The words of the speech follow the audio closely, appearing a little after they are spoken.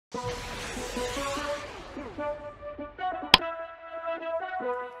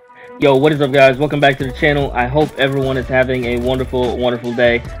Yo, what is up, guys? Welcome back to the channel. I hope everyone is having a wonderful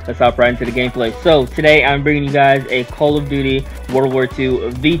day. Let's hop right into the gameplay. So today I'm bringing you guys a Call of Duty World War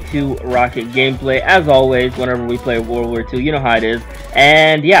II V2 rocket gameplay. As always, whenever we play World War II, you know how it is.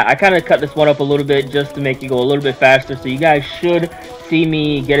 And yeah, I kind of cut this one up a little bit just to make it go a little bit faster. So you guys should see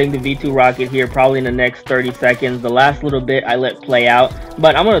me getting the V2 rocket here probably in the next 30 seconds. The last little bit I let play out,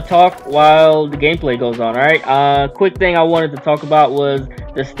 but I'm going to talk while the gameplay goes on. Alright, quick thing I wanted to talk about was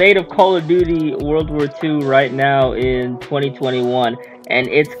the state of Call of Duty World War II right now in 2021, and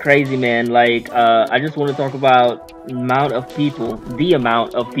it's crazy, man. Like, I just want to talk about the amount of people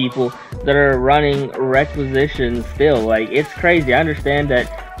that are running requisitions still. Like, it's crazy. I understand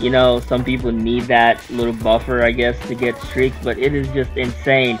that, you know, some people need that little buffer, I guess, to get streaks, but it is just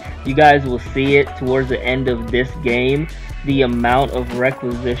insane. You guys will see it towards the end of this game, the amount of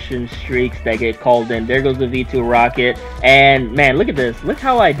requisition streaks that get called in. There goes the V2 rocket, and man, look at this. Look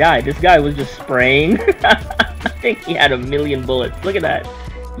how I died. This guy was just spraying. I think he had 1,000,000 bullets. Look at that.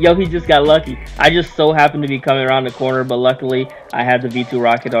 Yo, he just got lucky. I just so happened to be coming around the corner, but luckily I had the V2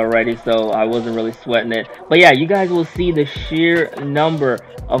 rocket already, so I wasn't really sweating it. But yeah, you guys will see the sheer number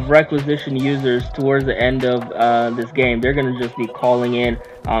of requisition users towards the end of this game. They're going to just be calling in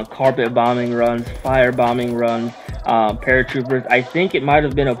carpet bombing runs, fire bombing runs, paratroopers. I think it might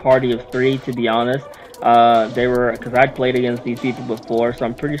have been a party of 3, to be honest. They were, because I'd played against these people before, so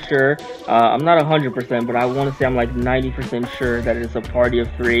I'm pretty sure, I'm not 100%, but I want to say I'm like 90% sure that it's a party of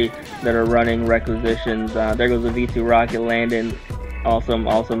 3 that are running requisitions. There goes the V2 rocket landing.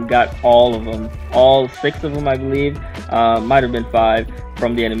 Awesome. Got all of them, all 6 of them, I believe. Might have been 5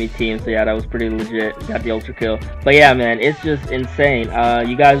 from the enemy team, so yeah, that was pretty legit. Got the ultra kill. But yeah, man, it's just insane.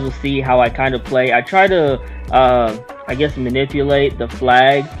 You guys will see how I kind of play. I try to I guess manipulate the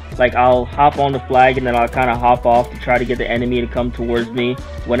flag. Like, I'll hop on the flag and then I'll kind of hop off to try to get the enemy to come towards me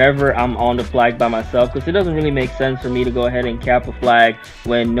whenever I'm on the flag by myself, because it doesn't really make sense for me to go ahead and cap a flag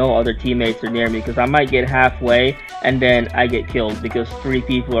when no other teammates are near me, because I might get halfway and then I get killed because 3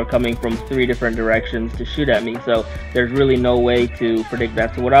 people are coming from 3 different directions to shoot at me. So there's really no way to predict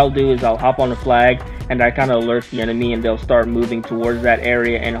that. So what I'll do is I'll hop on the flag and I kind of alert the enemy and they'll start moving towards that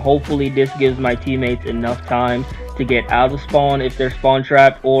area, and hopefully this gives my teammates enough time to get out of spawn if they're spawn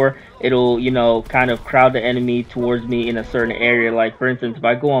trapped, or it'll, you know, kind of crowd the enemy towards me in a certain area. Like, for instance, if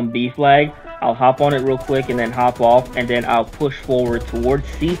I go on B flag, I'll hop on it real quick and then hop off, and then I'll push forward towards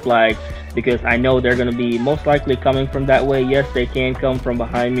C flag, because I know they're going to be most likely coming from that way. Yes, they can come from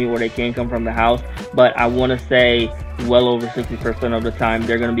behind me or they can come from the house, but I want to say well over 60% of the time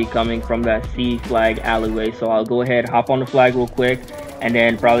they're going to be coming from that C flag alleyway. So I'll go ahead, hop on the flag real quick, and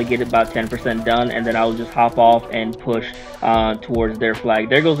then probably get about 10% done, and then I'll just hop off and push towards their flag.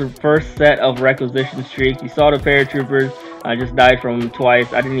 There goes the first set of requisition streaks. You saw the paratroopers. I just died from them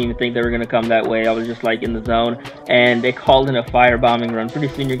twice. I didn't even think they were going to come that way. I was just like in the zone, and they called in a fire bombing run. Pretty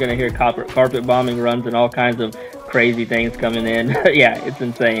soon you're going to hear carpet bombing runs and all kinds of crazy things coming in. Yeah, it's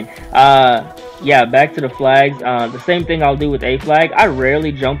insane. Yeah, back to the flags. The same thing I'll do with A flag. I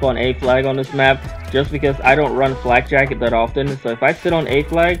rarely jump on A flag on this map just because I don't run flak jacket that often. So if I sit on A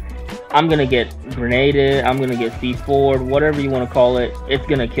flag, I'm gonna get grenaded, I'm gonna get C4'd, whatever you want to call it. It's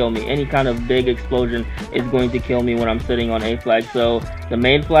gonna kill me. Any kind of big explosion is going to kill me when I'm sitting on A flag. So the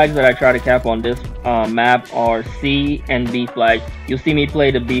main flags that I try to cap on this map are C and B flag. You'll see me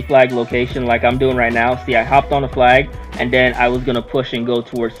play the B flag location like I'm doing right now. See, I hopped on the flag and then I was gonna push and go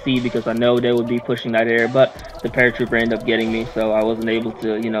towards C because I know they would be pushing that area, but the paratrooper ended up getting me, so I wasn't able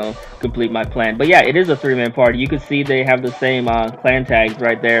to, you know, complete my plan. But yeah, it is a 3-man party. You can see they have the same clan tags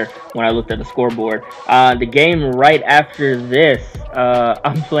right there when I looked at the scoreboard. The game right after this,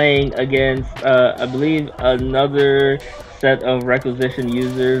 I'm playing against, I believe, another set of requisition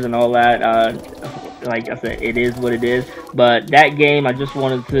users and all that. Like I said, it is what it is. But that game, I just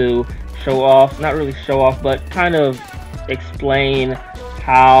wanted to show off, not really show off, but kind of explain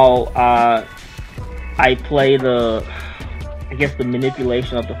how I play the, I guess, the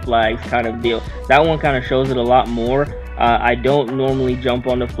manipulation of the flags kind of deal. That one kind of shows it a lot more. I don't normally jump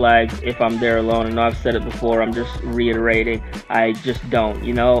on the flags if I'm there alone. I know I've said it before, I'm just reiterating. I just don't,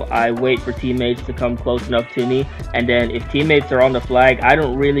 you know. I wait for teammates to come close enough to me, and then if teammates are on the flag, I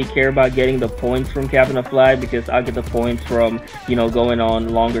don't really care about getting the points from capping a flag, because I'll get the points from, you know, going on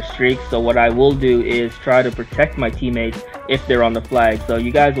longer streaks. So what I will do is try to protect my teammates if they're on the flag. So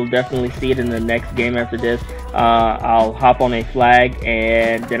you guys will definitely see it in the next game after this. I'll hop on a flag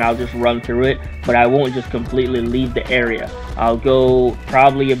and then I'll just run through it, but I won't just completely leave the area. I'll go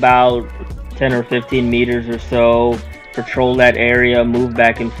probably about 10 or 15 meters or so, patrol that area, move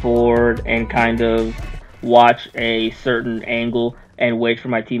back and forward, and kind of watch a certain angle and wait for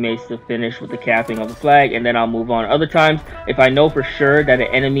my teammates to finish with the capping of the flag, and then I'll move on. Other times, if I know for sure that an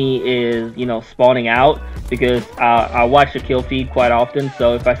enemy is, you know, spawning out, because I watch the kill feed quite often,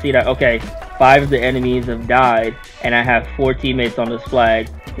 so if I see that, okay, 5 of the enemies have died, and I have 4 teammates on this flag,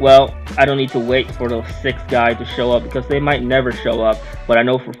 well, I don't need to wait for those 6 guys to show up, because they might never show up, but I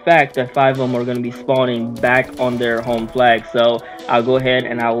know for a fact that 5 of them are going to be spawning back on their home flag, so I'll go ahead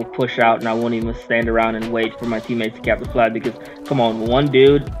and I will push out, and I won't even stand around and wait for my teammates to cap the flag, because, come on, one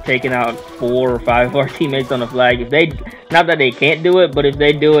dude taking out 4 or 5 of our teammates on the flag, if they, not that they can't do it, but if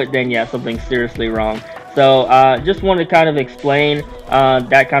they do it, then yeah, something's seriously wrong. So just want to kind of explain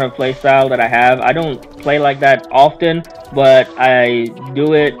that kind of play style that I have. I don't play like that often, but I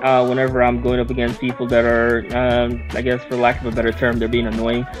do it whenever I'm going up against people that are, I guess for lack of a better term, they're being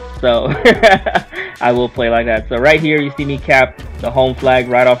annoying. So I will play like that. So right here, you see me cap the home flag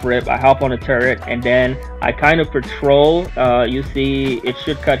right off rip. I hop on a turret, and then I kind of patrol. You see, it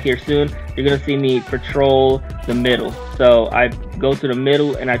should cut here soon. You're going to see me patrol the middle. So I go to the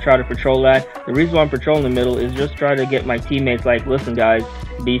middle and I try to patrol that. The reason why I'm patrolling the middle is just try to get my teammates like, listen guys,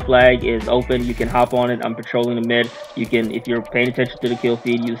 B flag is open, you can hop on it, I'm patrolling the mid. You can, if you're paying attention to the kill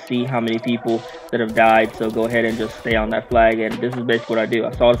feed, you see how many people that have died, so go ahead and just stay on that flag. And this is basically what I do.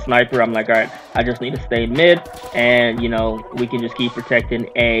 I saw the sniper, I'm like, alright, I just need to stay mid, and you know, we can just keep protecting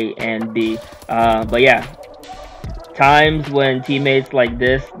A and B. But yeah, times when teammates like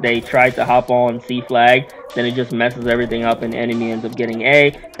this, they try to hop on C flag, then it just messes everything up and the enemy ends up getting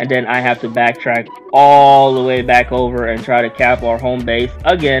A, and then I have to backtrack all the way back over and try to cap our home base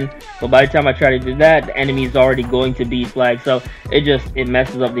again. But by the time I try to do that, the enemy is already going to B flag, so it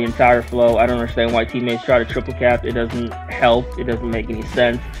messes up the entire flow. I don't understand why teammates try to triple cap. It doesn't help, it doesn't make any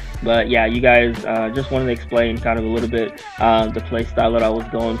sense. But yeah, you guys, just wanted to explain kind of a little bit the play style that I was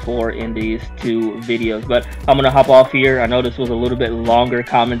going for in these 2 videos. But I'm going to hop off here. I know this was a little bit longer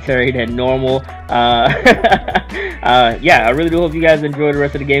commentary than normal. Yeah, I really do hope you guys enjoy the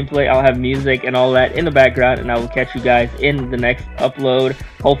rest of the gameplay. I'll have music and all that in the background, and I will catch you guys in the next upload.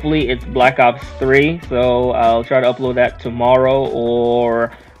 Hopefully it's Black Ops 3, so I'll try to upload that tomorrow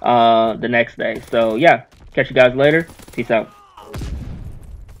or the next day. So yeah, catch you guys later. Peace out.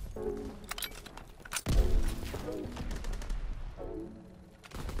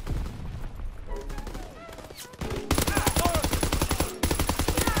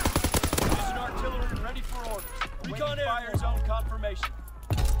 Fire zone confirmation.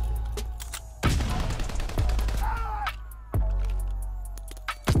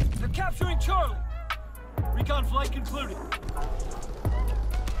 They're capturing Charlie. Recon flight concluded.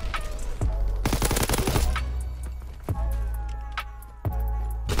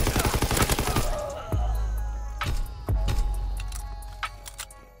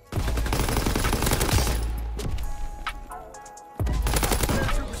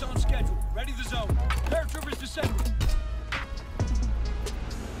 Paratroopers on schedule. Ready the zone. Paratroopers descending.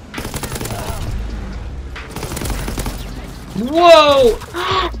 Whoa!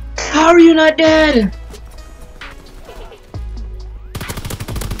 How are you not dead?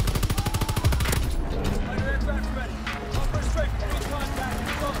 Fighter aircraft ready. Offer straight for recon back in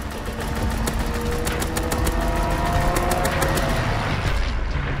front.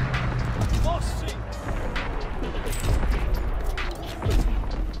 Lost C.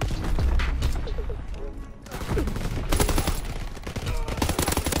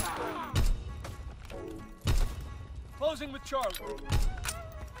 Closing with Charlie.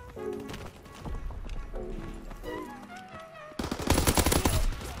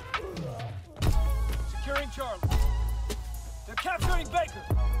 Securing Charlie. They're capturing Baker.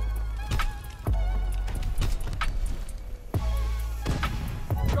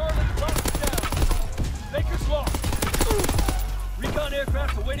 Charlie locked down. Baker's lost. Recon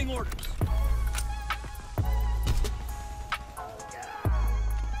aircraft awaiting orders.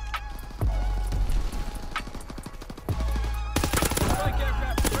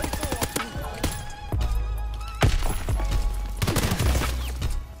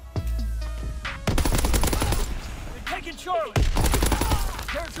 Charlie!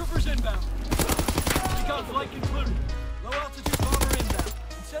 Paratroopers inbound. Recon flight concluded. Low altitude bomber inbound.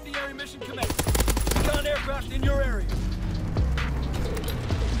 Incendiary mission commenced. Recon aircraft in your area.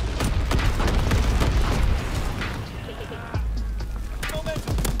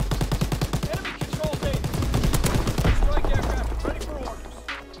 Momentum. Enemy control data. Strike aircraft ready for orders.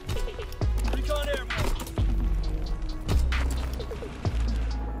 Recon airborne.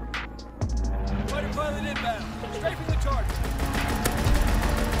 Fighter pilot inbound. Strafing the target.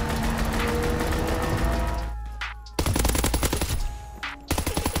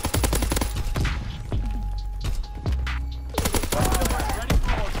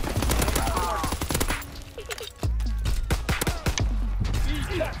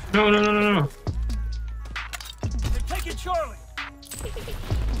 No, no, no, no, no. They're taking Charlie.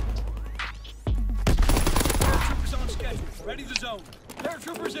 Paratroopers on schedule. Ready the zone.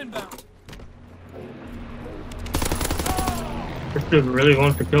 Paratroopers inbound. This dude really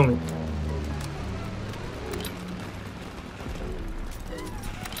wants to kill me.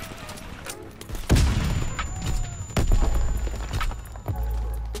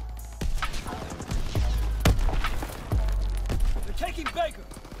 They're taking Baker.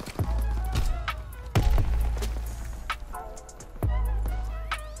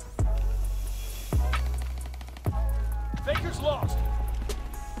 Baker's lost.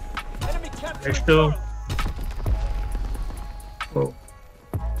 Enemy capturing They're still. Charlie. Oh.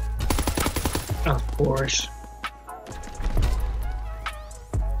 Of course.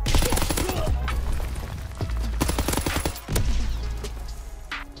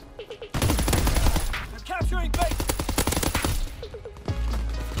 They're capturing Baker.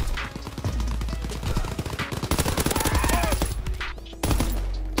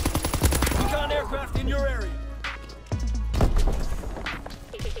 Recon aircraft in your area.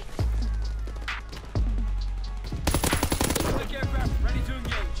 Strike aircraft ready to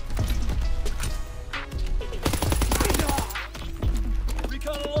engage.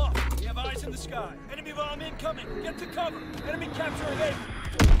 Recon aloft. We have eyes in the sky. Enemy bomb incoming. Get to cover. Enemy capturing A.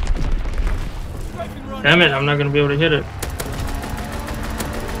 Strafing run. Damn it, I'm not gonna be able to hit it.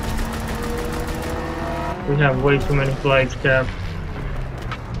 We have way too many flags, Cap.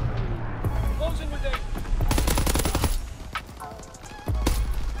 Closing with A.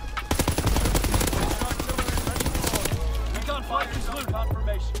 Recon flight is loot.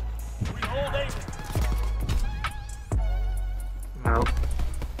 Confirmation. We hold A. I'm out.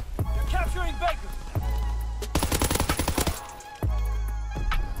 They're capturing Baker.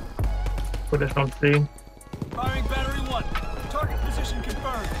 Put us on C. Firing battery 1. Target position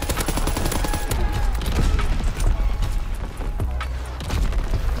confirmed.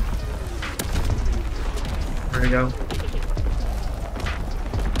 There we go.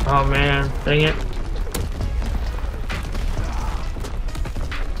 Oh man, dang it.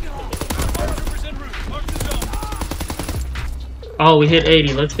 Paratroopers en route. Mark the zone. Oh, we hit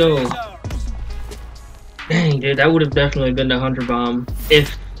 80. Let's go. It's ours. Dang, dude, that would have definitely been the Hunter bomb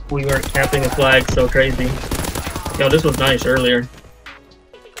if we weren't capping the flag so crazy. Yo, this was nice earlier.